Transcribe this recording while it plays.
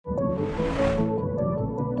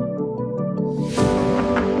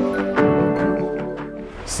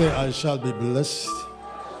Say, I shall be blessed.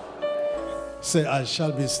 Say, I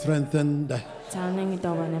shall be strengthened.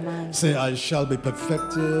 Say, I shall be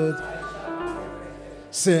perfected.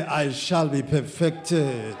 Say, I shall be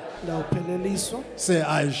perfected. Say,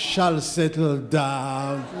 I shall settle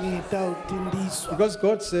down. Because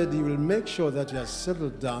God said He will make sure that you are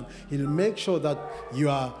settled down. He'll make sure that you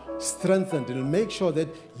are strengthened. He'll make sure that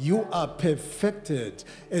you are perfected,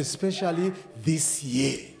 especially this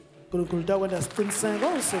year. We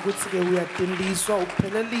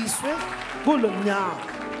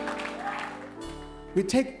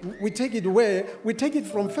take it where? We take it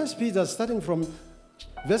from 1 Peter, starting from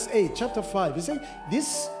verse 8, chapter 5. He says,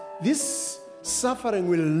 this suffering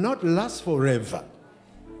will not last forever.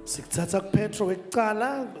 Just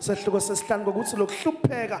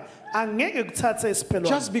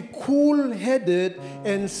be cool-headed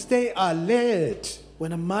and stay alert.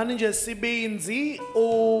 When a manager say be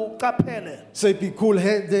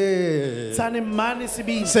cool-headed.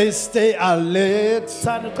 Say stay alert.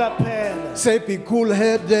 Say be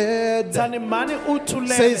cool-headed.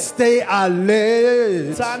 Say stay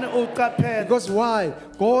alert. Because why?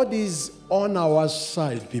 God is on our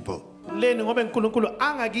side, people.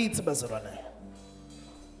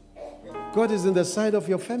 God is in the side of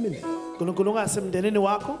your family.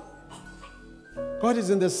 God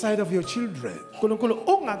is in the side of your children.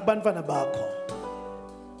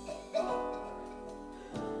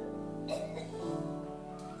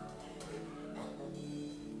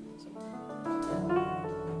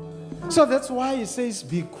 So that's why He says,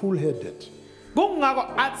 be cool-headed.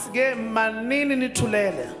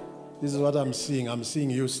 This is what I'm seeing. I'm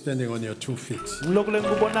seeing you standing on your 2 feet.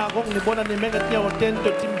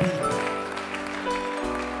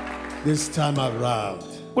 This time around,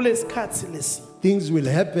 things will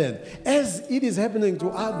happen as it is happening to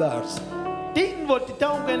others.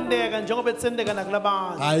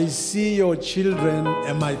 I see your children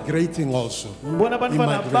emigrating also.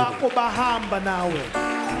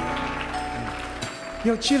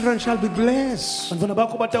 Your children shall be blessed. They'll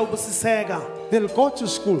go to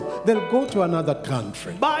school. They'll go to another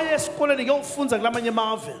country.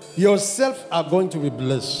 Yourself are going to be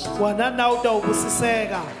blessed.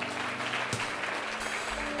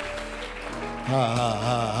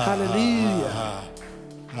 Hallelujah.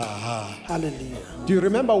 Hallelujah. Do you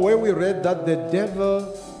remember where we read that the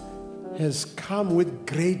devil has come with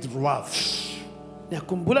great wrath? Woe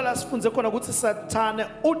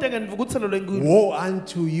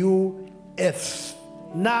unto you, earth.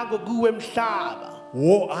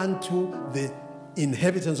 Woe unto the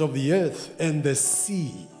inhabitants of the earth and the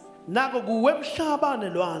sea.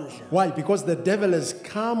 Why? Because the devil has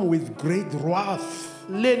come with great wrath.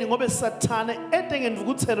 He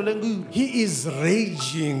is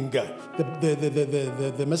raging.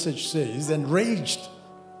 The message says he's enraged.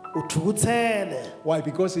 Why?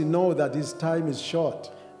 Because he knows that his time is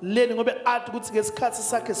short. The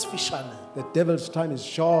devil's time is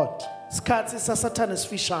short.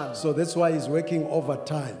 So that's why he's working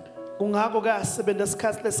overtime. Now,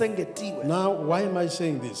 why am I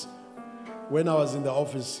saying this? When I was in the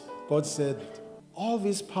office, God said, all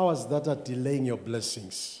these powers that are delaying your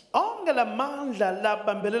blessings,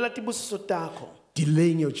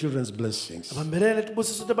 delaying your children's blessings,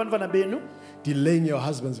 delaying your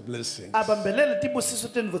husband's blessings,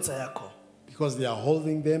 because they are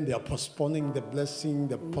holding them, they are postponing the blessing,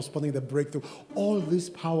 they're postponing the breakthrough. All these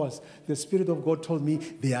powers, the Spirit of God told me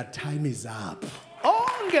their time is up.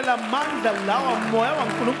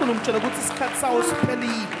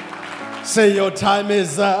 Say your time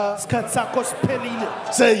is up.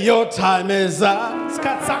 Say your time is up.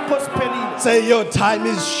 Say your time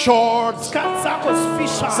is short.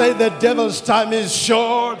 Say the devil's time is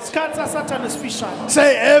short.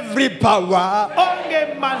 Say every power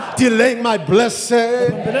delaying my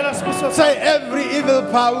blessing. Say every evil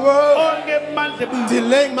power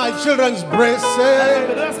delaying my children's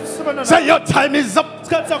blessing. Say your time is up.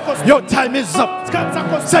 Your time is up.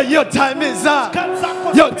 Say your time is up.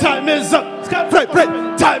 Your time is up. Pray, pray.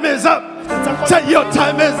 Time is up. Say your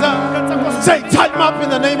time is up. Say time up in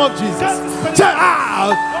the name of Jesus. Say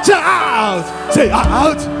out. Say out. Say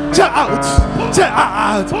out. Say out. Say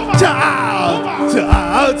out. Say out. Say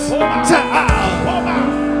out. Say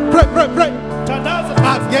out. Pray, pray, pray.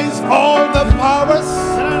 Against all the powers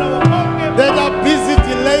that are busy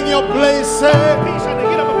delaying your blessing.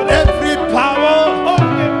 Every power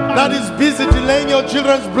that is busy delaying your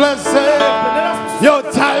children's blessing. Your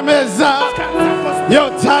time is up. Your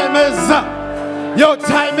time is up. Your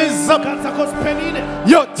time is up.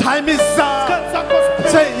 Your time is up.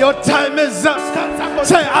 Say your time is up.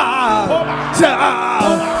 Say out. Say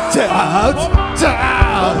out. Say out. Say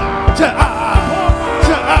out.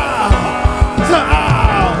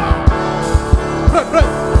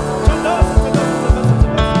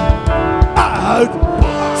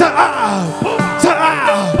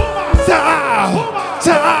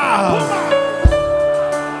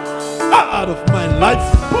 Out of my life,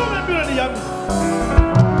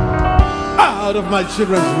 out of my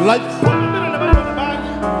children's life,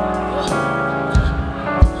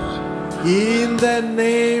 in the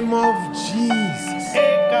name of Jesus.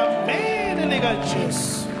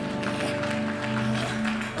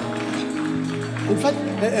 In fact,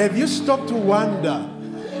 have you stopped to wonder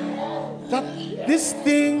that this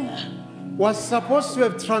thing was supposed to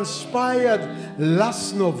have transpired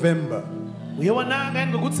last November?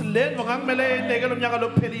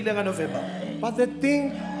 But the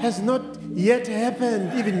thing has not yet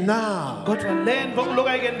happened even now.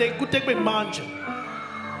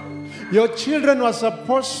 Your children were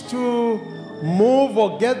supposed to move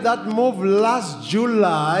or get that move last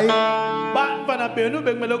July.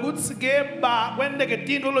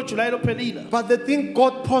 But the thing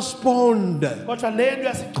got postponed.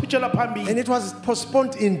 And it was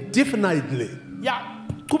postponed indefinitely.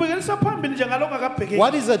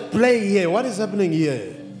 What is at play here? What is happening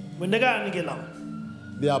here?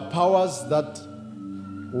 There are powers that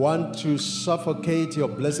want to suffocate your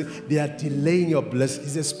blessing. They are delaying your blessing.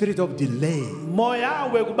 It's a spirit of delay.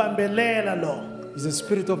 It's a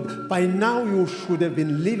spirit of, by now you should have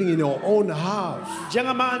been living in your own house.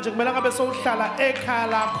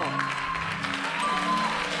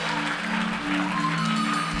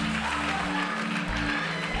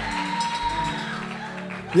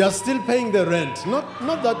 You are still paying the rent.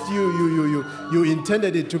 Not that you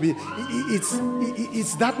intended it to be.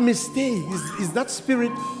 It's that mistake. It's that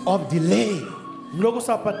spirit of delay.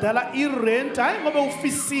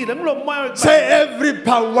 Say every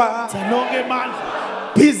power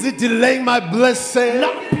busy delaying my blessing.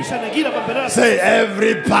 Say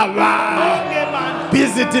every power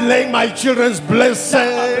busy delaying my children's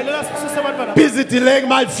blessing. Busy delaying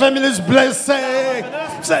my family's blessing.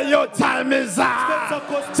 Say your time is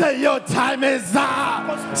up. Say your time is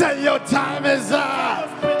up. Say your time is up.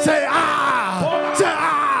 Say out. Say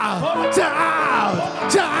out. Say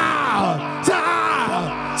out. Say out. Say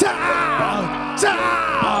out. Say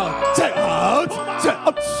out. Say out. Say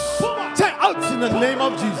out. Say out in the name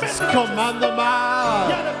of Jesus. Command them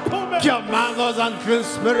out. Command those unclean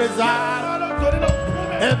spirits out.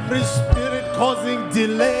 Every spirit causing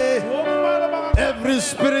delay. Every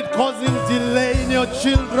spirit causing delay in your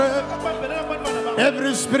children.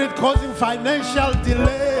 Every spirit causing financial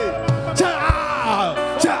delay. Out,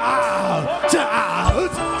 out, out, out,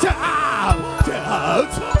 out,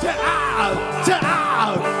 out,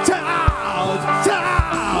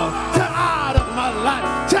 out of my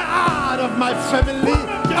life, out of my family,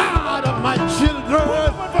 out of my children.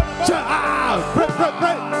 Out, pray, pray,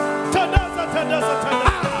 pray.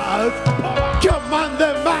 Out, command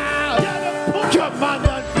them out. Command the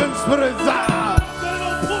unclean spirits out.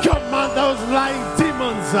 Command those lying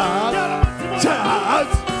demons out.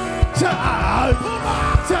 Out, out,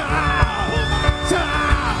 out,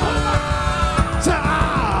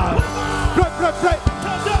 out. Pray, pray, pray.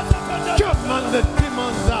 Command the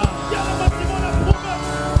demons out.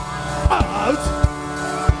 Out,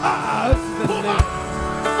 out,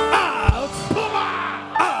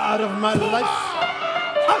 out of my life.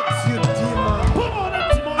 Out, you demon.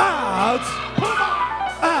 Out.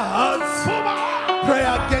 Pray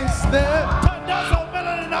against them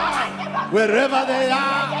wherever they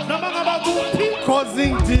are,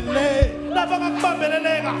 causing delay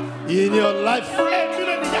in your life.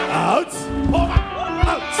 Out,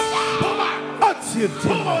 out, out, you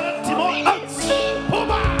demon. Out,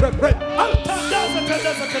 pray, pray. Out,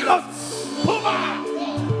 out.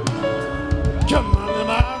 Come on, them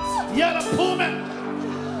out.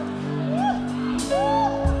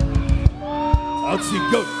 Out you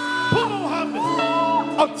go.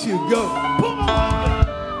 Out you go.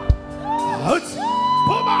 Out.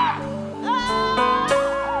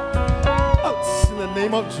 Out in the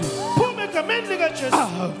name of Jesus.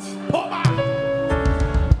 Out.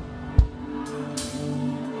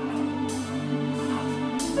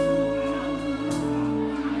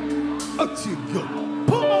 Out you go.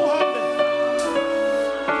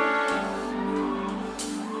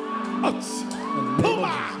 Out.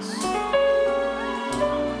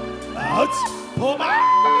 Out.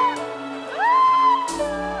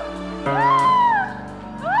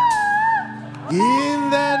 In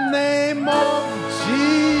the name of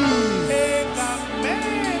Jesus.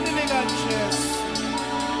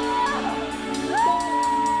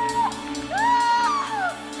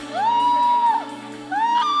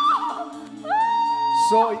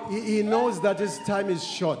 He knows that his time is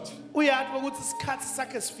short. uyazi ukuthi isikhathi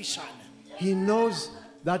sakhe sifishane. He knows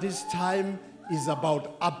that his time is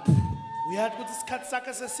about up. Uyazi ukuthi isikhathi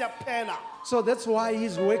sakhe sesiyaphela. So that's why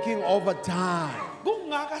he's working overtime.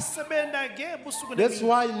 Kungakasebenza ngebusuku That's nemini.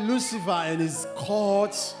 why Lucifer and his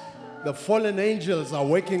courts, the fallen angels, are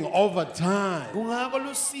working overtime. Kungako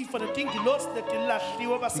lucifer netingilosi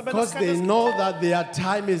letilahliwe basebenza Because they isikhathi know that their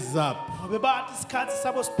time is up. ngoba bathi isikhathi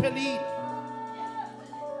sabo siphelile.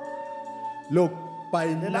 Look, by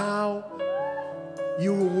now,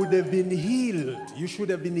 you would have been healed. You should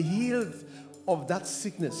have been healed of that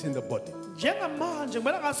sickness in the body. Njengamanje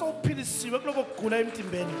kumele ngase uphilisiwe kuloko kugula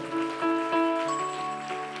emtimbeni.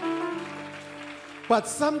 But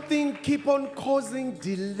something keep on causing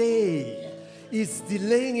delay. It's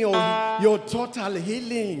delaying your total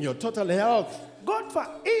healing, your total health. Kodwa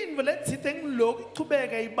indvo letsite ngilokhu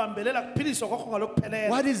ichubeka ibambelela kuphiliswa kwakho ngalokuphelele.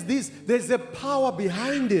 What is this? There's a power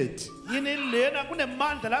behind it. Yini lena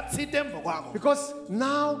kunemandla latsite emva kwakho. Because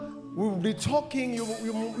now we will be talking,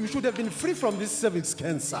 you should have been free from this cervix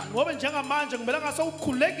cancer. Ngoba njengamanje kumele ngase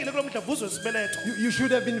ukhulekile kulo mdlavuzo wesibeletho. You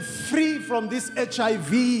should have been free from this HIV.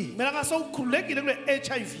 Kumele ngase ukhulekile kule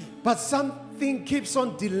HIV. But something keeps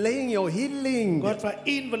on delaying your healing. Kodwa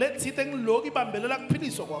indvo letsite ngilokhu ibambelela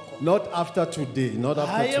kuphiliswa kwakho. Not after today, not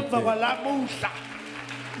Hayi after emva today. kwalamuhla.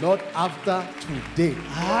 Not after today.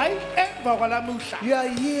 Hayi emva kwalamuhla. You are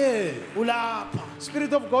here. Ulapha.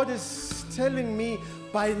 Spirit of God is telling me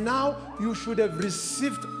by now you should have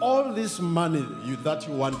received all this money that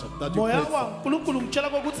you wanted, that you Moya prayed for. waNkulunkulu ngitshela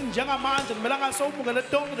ukuthi njengamanje kumele ngase ubukele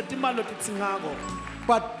tonke letimali lotitsingako.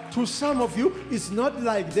 But to some of you, it's not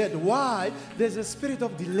like that. Why? There's a spirit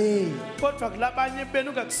of delay. Kodwa kulabanye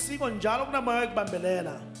benu kakusiko njalo kunamoya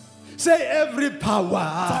ekubambelela. Say every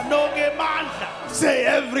power. Sanonke mandla. Say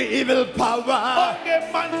every evil power.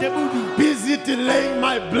 Onke mandla ebubi. Busy delaying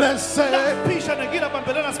my blessing. Pisha negila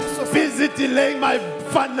bambelela sibuso. Busy delaying my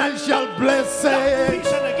financial blessing.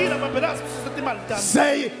 Pisha negila bambelela sibuso timali tami.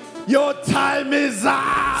 Say your time is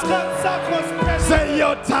up. Say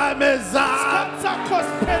your time is up.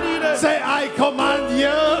 Say I command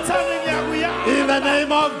you in the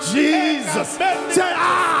name of Jesus. Say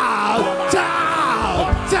out, out,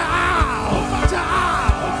 out, out,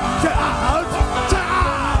 out, out.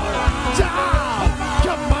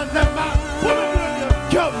 Command them out.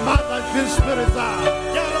 Command the good spirits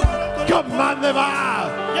out. Command them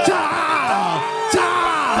out. Out,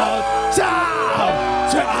 out, out.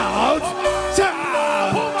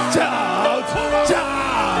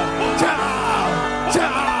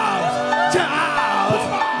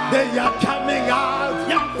 They are coming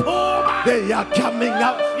out. They are coming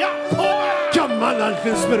out. Come on,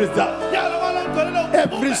 unclean spirits out.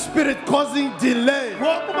 Every spirit causing delay.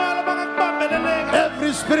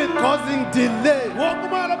 Every spirit causing delay.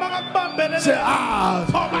 Say out.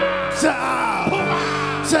 Say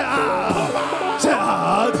out. Say out. Say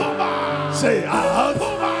out. Say out.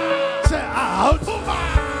 Say out.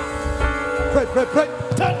 Pray, pray, pray.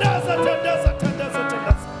 Tandaza, tandaza, tandaza,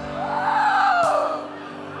 tandaza.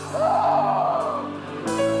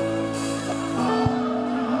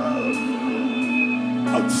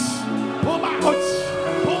 Out. Puma, Out.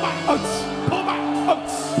 Puma, Out. Puma, Out.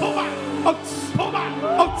 Puma, Out. Puma,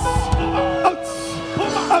 Out. Out.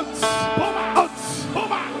 Puma, Out. Puma, Out.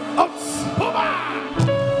 Puma, Out. Puma.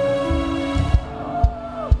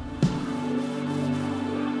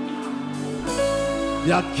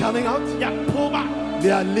 They are coming out. Ya Puma, They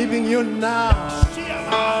are leaving you now.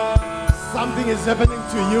 Shiama. Something is happening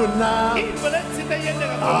to you now. Invalidity yende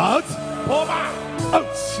ka. Out. Puma, Out,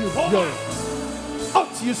 you spirit.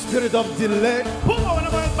 Out, you spirit of delay. Puma wana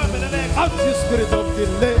mga pambelele. Out, you spirit of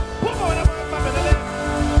delay. Puma wana mga pambelele.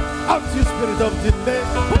 Out, you spirit of delay.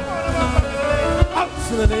 Puma wana mga pambelele. Out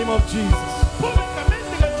in the name of Jesus. Puma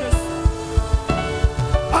kamendi ka Jesu.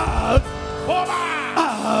 Out. Puma,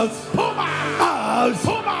 Out. Puma, Out.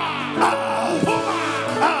 Puma, Out. Puma,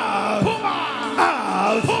 Out. Puma,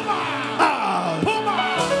 Out. Puma, Out. Puma,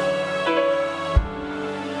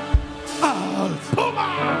 Out. Puma.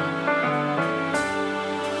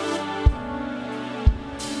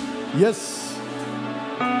 Yes.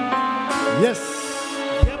 Yes.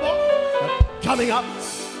 Yebo, Coming out.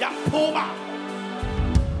 ya Puma.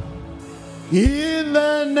 In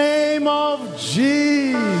the name of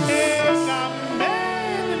Jesus.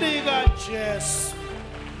 Egameni ka Jesu.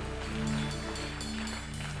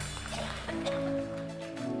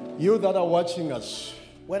 You that are watching us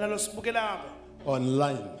Wena losibukelako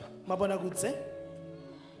online, mabona kudze.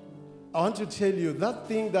 I want to tell you that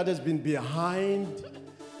thing that has been behind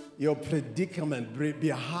your predicament,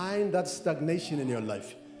 behind that stagnation in your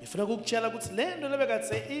life. ngifuna ukukutshela ukuthi le nto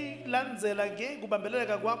lebekade ilandzela ke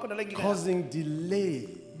kubambeleleka kwakho nalengika causing delay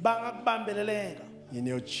bangakubambeleleka in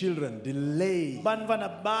your children, delay bantwana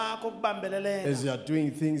bakho kubambeleleka as you are doing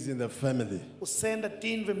things in the family. usenda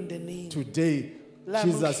tindwe emndenini Today,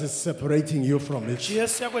 Jesus is separating you from it.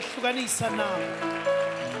 Jesu yakwehlukanisa nawe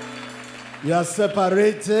You are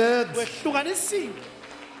separated. wehlukanisiwe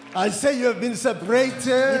I say you have been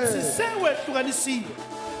separated. sewehlukanisiwe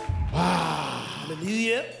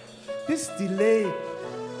hallelujah This delay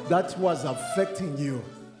that was affecting you,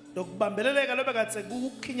 lokubambeleleka lobekade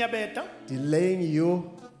kukukhinyabeta delaying you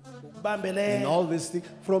in ukubambelela all these things.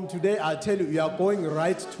 From today, I tell you, you are going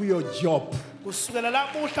right to your job. kusukela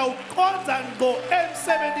lapho uhla uqonza ngqo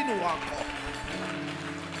emsebenzini wakho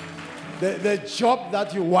The job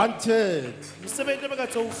that you wanted. umsebenzi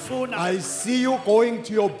obekade ufuna I see you going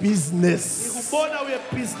to your business. ngikubona uye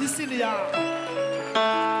ebhizinisini yakho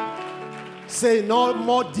Say no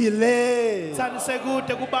more delay. thani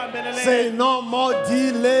sekude kubambeleleka Say no more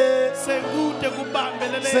delay. sekude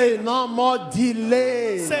kubambeleleka Say no more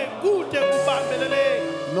delay. sekude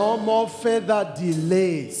kubambeleleka No more further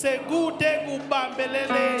delay. sekude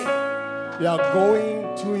kubambeleleka You are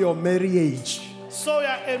going to your marriage.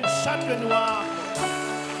 soya emshadweni wakho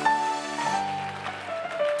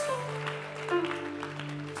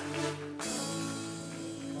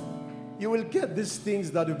You will get these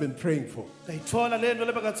things that you've been praying for. ngayithola le nto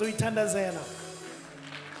lebekade uyithandazela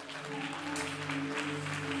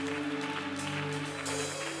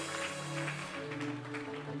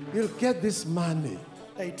You'll get this money.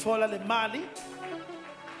 ngayithola le mali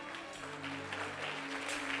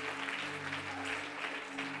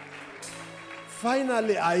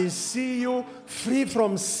Finally, I see you free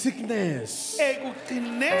from sickness.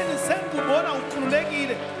 ekugcineni sengikubona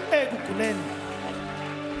ukhululekile ekugcineni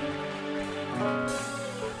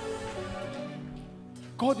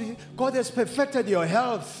God has perfected your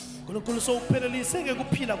health. uNkulunkulu sowuphelelise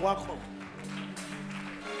ngekuphila kwakho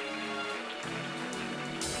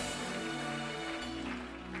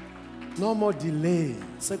No more delay.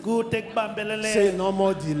 sekude Say kubambeleleka no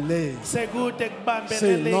more delay. sekude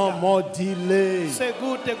Say no kubambeleleka more delay.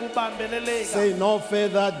 sekude kubambeleleka Say no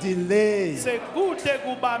further delay. sekude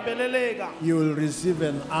kubambeleleka You will receive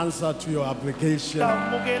an answer to your application.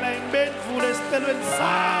 damukela impendulo esicelweni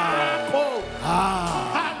sakho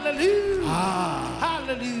hallelujah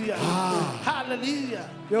hallelujah hallelujah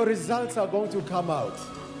Your results are going to come out.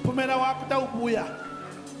 phumela wakho utawubuya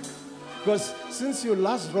Because since you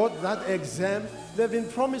last wrote that exam, they've been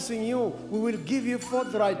promising you, we will give you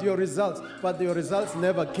forthright your results, but your results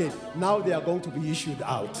never came. Now they are going to be issued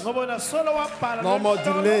out. ngoba na solo wabhala No more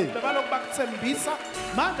delay. bebalokhu bakuthembisa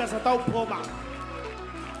manje satawuphuma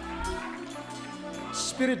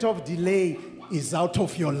Spirit of delay is out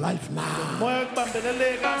of your life now. moya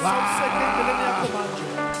wokubambeleleka sewusekendleleni yakho manje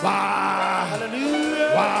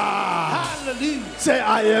hallelujah hallelujah Say,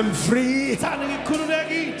 I am free. thani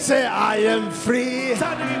ngikhululekile Say, I am free.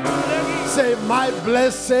 thani ngikhululekile Say, my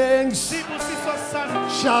blessings sibusiso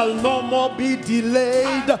sami shall no more be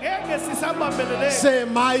delayed. ngeke sisabambeleleka Say,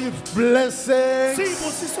 my blessings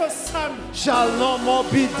sibusiso sami shall no more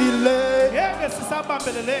be delayed. ngeke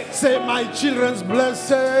sisabambeleleka Say, my children's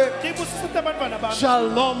blessing sibusiso tabantwana bami shall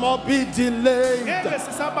no more be delayed. ngeke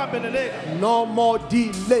sisabambeleleka No more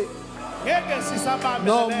delay. ngeke No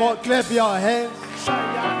sisabambeleleka more. Clap your hands.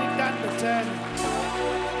 shayani tandetene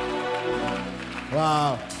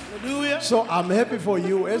Wow. hallelujah So I'm happy for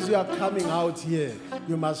you. As you are coming out here,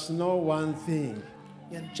 you must know one thing.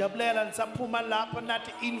 ngiyanijabulela nisaphuma lapho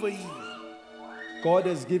nathi indvo yini God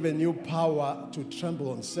has given you power to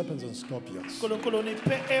trample on serpents and scorpions. uNkulunkulu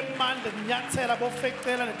niphe emandla kunyathela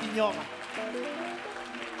bofecela netinyoka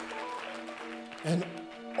And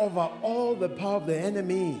over all the power of the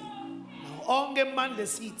enemy, onke emandla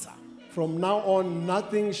esitha from now on,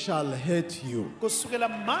 nothing shall hurt you. kusukela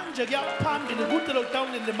manje kuya phambili kude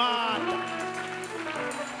lokutawunilimata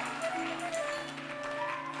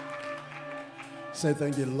Say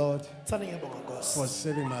thank you, Lord, thani ngiyabonga for Nkosi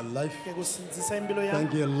saving my life. ngekusinzisa impilo yami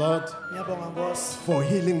Thank you, Lord, ngiyabonga Nkosi for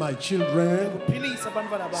healing my children. kuphilisa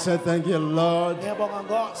abantwana bami Say thank you, Lord, ngiyabonga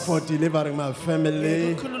Nkosi for delivering my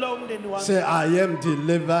family. ngikukhulula umndeni wami Say I am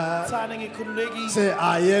delivered. thani ngikhululekile Say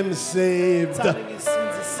I am saved. thani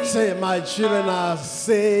ngisinzisile Say my children are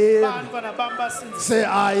saved. abantwana bami basinzisile Say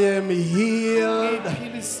I am healed.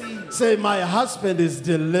 ngiphilisile Say my husband is Ndoda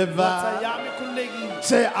delivered. yami ikhululekile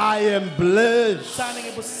Say, I am blessed. Thani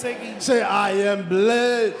ngibusisekile. Say, I am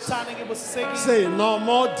blessed. Thani ngibusisekile. Say, no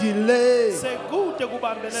more delay. Sekude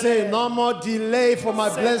kubambelela. Say, no more delay for my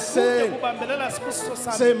blessing. Sekude kubambelela sibusiso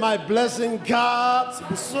sami. Say, my blessing come.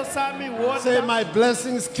 Sibusiso sami water. Say, my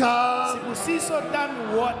blessings come. Sibusiso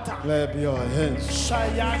tami water. Clap your hands.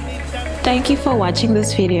 Shayani tami. Thank you for watching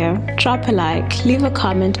this video. Drop a like, leave a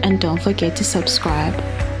comment, and don't forget to subscribe.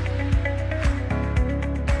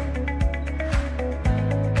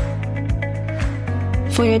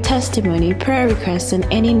 For your testimony, prayer requests, and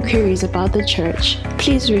any inquiries about the church,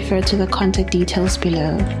 please refer to the contact details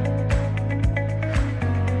below.